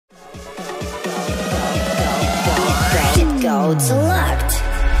Mode select.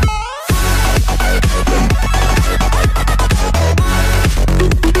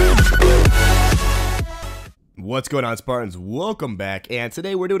 What's going on, Spartans? Welcome back, and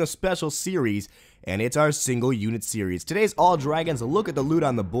today we're doing a special series, and it's our single unit series. Today's all dragons. Look at the loot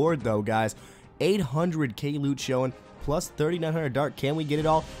on the board though, guys. 800k loot showing, plus 3900 dark. Can we get it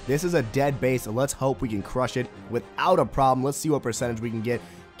all? This is a dead base, so let's hope we can crush it without a problem. Let's see what percentage we can get.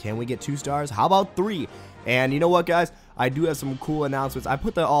 Can we get 2 stars? How about 3? And you know what, guys? I do have some cool announcements. I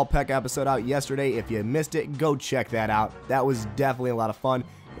put the all P.E.K.K.A episode out yesterday. If you missed it, go check that out. That was definitely a lot of fun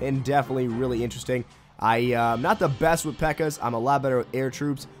and definitely really interesting. I'm not the best with P.E.K.K.As. I'm a lot better with air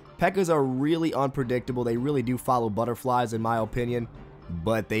troops. P.E.K.K.As are really unpredictable. They really do follow butterflies, in my opinion,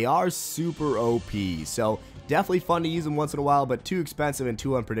 but they are super OP. So definitely fun to use them once in a while, but too expensive and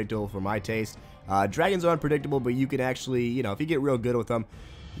too unpredictable for my taste. Dragons are unpredictable, but you can actually, you know, if you get real good with them,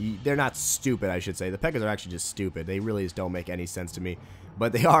 they're not stupid, I should say. The P.E.K.K.As are actually just stupid. They really just don't make any sense to me,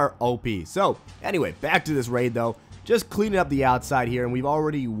 but they are OP. So anyway, back to this raid though. Just cleaning up the outside here, and we've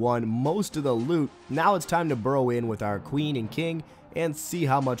already won most of the loot. Now it's time to burrow in with our queen and king and see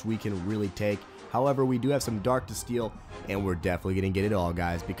how much we can really take. However, we do have some dark to steal, and we're definitely going to get it all,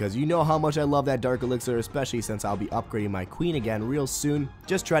 guys, because you know how much I love that dark elixir, especially since I'll be upgrading my queen again real soon.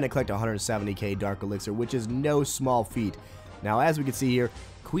 Just trying to collect 170k dark elixir, which is no small feat. Now, as we can see here,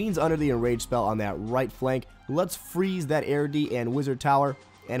 queen's under the enrage spell on that right flank. Let's freeze that air D and wizard tower,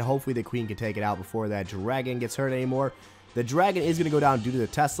 and hopefully the queen can take it out before that dragon gets hurt anymore. The dragon is going to go down due to the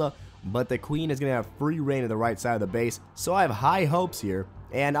Tesla, but the queen is going to have free reign of the right side of the base, so I have high hopes here,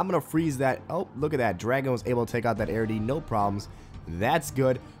 and I'm going to freeze that. Oh, look at that. Dragon was able to take out that air D, no problems. That's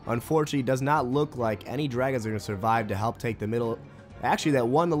good. Unfortunately, it does not look like any dragons are going to survive to help take the middle. Actually, that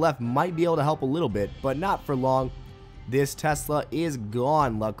one on the left might be able to help a little bit, but not for long. This Tesla is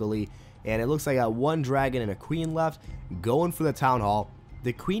gone, luckily, and it looks like I got one dragon and a queen left, going for the town hall.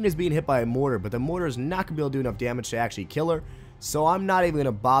 The queen is being hit by a mortar, but the mortar is not going to be able to do enough damage to actually kill her, so I'm not even going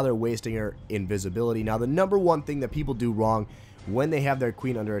to bother wasting her invisibility. Now, the number one thing that people do wrong when they have their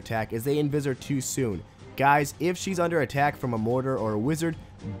queen under attack is they invis her too soon. Guys, if she's under attack from a mortar or a wizard,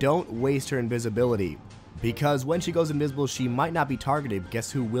 don't waste her invisibility, because when she goes invisible, she might not be targeted.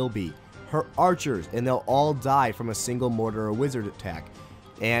 Guess who will be? Her archers, and they'll all die from a single mortar or wizard attack,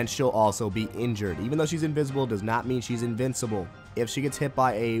 and she'll also be injured. Even though she's invisible does not mean she's invincible. If she gets hit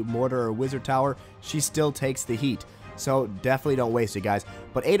by a mortar or wizard tower, she still takes the heat, so definitely don't waste it, guys.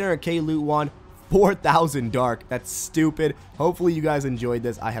 But 800k loot won, 4,000 dark. That's stupid. Hopefully you guys enjoyed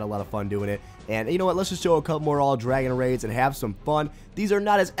this. I had a lot of fun doing it, and you know what, let's just show a couple more all dragon raids and have some fun. These are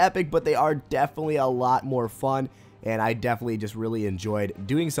not as epic, but they are definitely a lot more fun, and I definitely just really enjoyed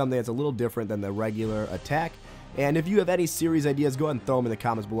doing something that's a little different than the regular attack. And if you have any series ideas, go ahead and throw them in the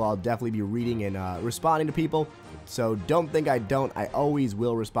comments below. I'll definitely be reading and responding to people. So don't think I don't. I always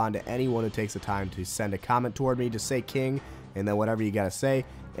will respond to anyone who takes the time to send a comment toward me. Just say king and then whatever you got to say,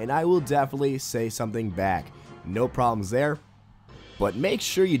 and I will definitely say something back. No problems there. But make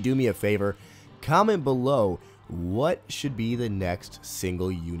sure you do me a favor. Comment below what should be the next single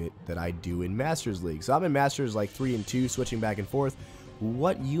unit that I do in Masters League. So I'm in Masters like 3 and 2, switching back and forth.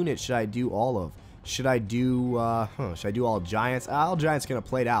 What unit should I do all of? Should I do all giants? All giants kind of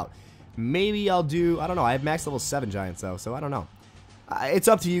played out. Maybe I'll do, I don't know. I have max level 7 giants though, so I don't know. It's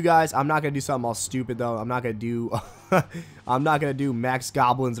up to you guys. I'm not gonna do something all stupid though. I'm not gonna do I'm not gonna do max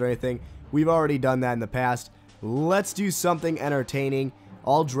goblins or anything. We've already done that in the past. Let's do something entertaining.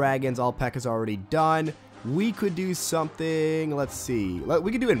 All dragons, all P.E.K.K.As already done. We could do something, let's see.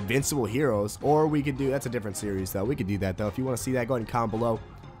 We could do invincible heroes, or we could do, that's a different series though. We could do that though. If you want to see that, go ahead and comment below.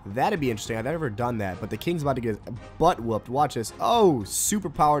 That'd be interesting. I've never done that, but the king's about to get his butt whooped. Watch this. Oh, super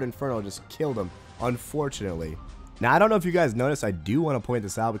powered Inferno just killed him, unfortunately. Now, I don't know if you guys noticed, I do want to point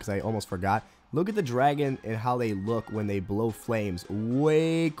this out because I almost forgot. Look at the dragon and how they look when they blow flames.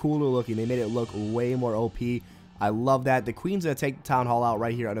 Way cooler looking. They made it look way more OP. I love that. The queen's going to take the town hall out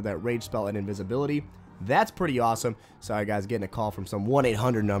right here under that rage spell and invisibility. That's pretty awesome. Sorry, guys, getting a call from some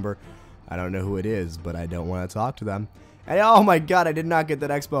 1-800 number. I don't know who it is, but I don't want to talk to them. And oh my god, I did not get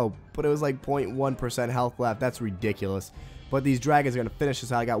that expo, but it was like 0.1% health left. That's ridiculous. But these dragons are going to finish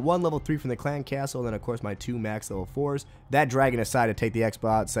this out. I got 1 level 3 from the clan castle, and then of course my 2 max level 4s. That dragon decided to take the expo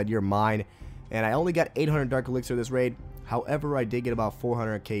out, said you're mine. And I only got 800 dark elixir this raid. However, I did get about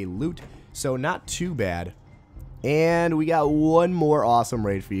 400k loot, so not too bad. And we got one more awesome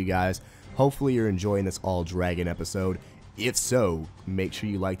raid for you guys. Hopefully you're enjoying this all dragon episode. If so, make sure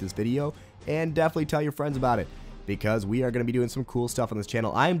you like this video and definitely tell your friends about it, because we are going to be doing some cool stuff on this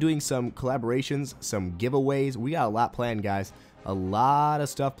channel. I am doing some collaborations, some giveaways. We got a lot planned, guys. A lot of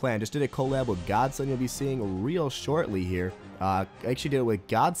stuff planned. Just did a collab with Godson you'll be seeing real shortly here. I actually did it with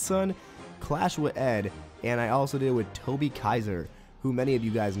Godson, Clash with Ed, and I also did it with Toby Kaiser, who many of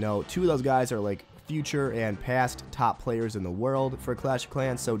you guys know. Two of those guys are like future and past top players in the world for Clash of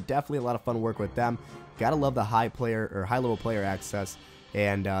Clans, so definitely a lot of fun work with them. Gotta love the high level player access,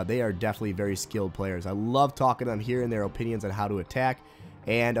 and they are definitely very skilled players. I love talking to them, hearing their opinions on how to attack.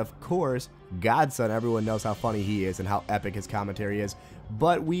 And of course, Godson, everyone knows how funny he is and how epic his commentary is.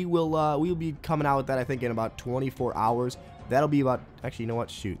 But we'll be coming out with that, I think, in about 24 hours. That'll be about, actually, you know what?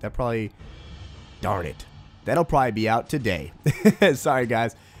 Shoot, darn it. That'll probably be out today. Sorry,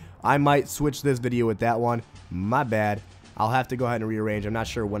 guys. I might switch this video with that one. My bad. I'll have to go ahead and rearrange. I'm not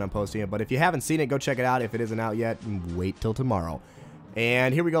sure when I'm posting it, but if you haven't seen it, go check it out. If it isn't out yet, wait till tomorrow.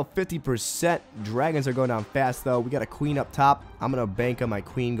 And here we go, 50%. Dragons are going down fast, though. We got a queen up top. I'm going to bank on my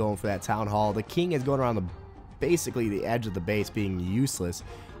queen going for that town hall. The king is going around basically the edge of the base, being useless.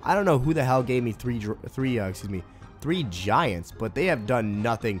 I don't know who the hell gave me three giants, but they have done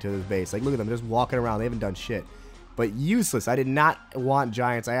nothing to this base. Like, look at them, just walking around. They haven't done shit. But useless. I did not want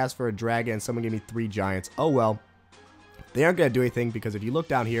giants. I asked for a dragon, and someone gave me 3 giants. Oh, well. They aren't going to do anything, because if you look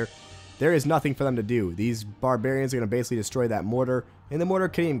down here, there is nothing for them to do. These barbarians are going to basically destroy that mortar, and the mortar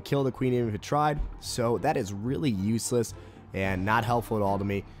can't even kill the queen even if it tried, so that is really useless and not helpful at all to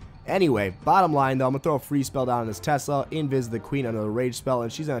me. Anyway, bottom line though, I'm going to throw a free spell down on this Tesla, invis the queen under the rage spell,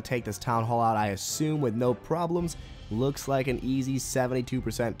 and she's going to take this town hall out, I assume, with no problems. Looks like an easy 72%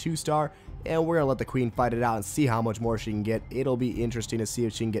 2-star, and we're going to let the queen fight it out and see how much more she can get. It'll be interesting to see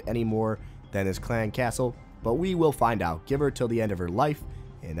if she can get any more than this clan castle, but we will find out. Give her till the end of her life.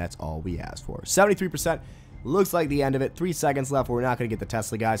 And that's all we asked for. 73%. Looks like the end of it. 3 seconds left. We're not going to get the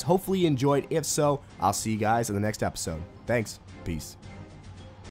Tesla, guys. Hopefully you enjoyed. If so, I'll see you guys in the next episode. Thanks. Peace.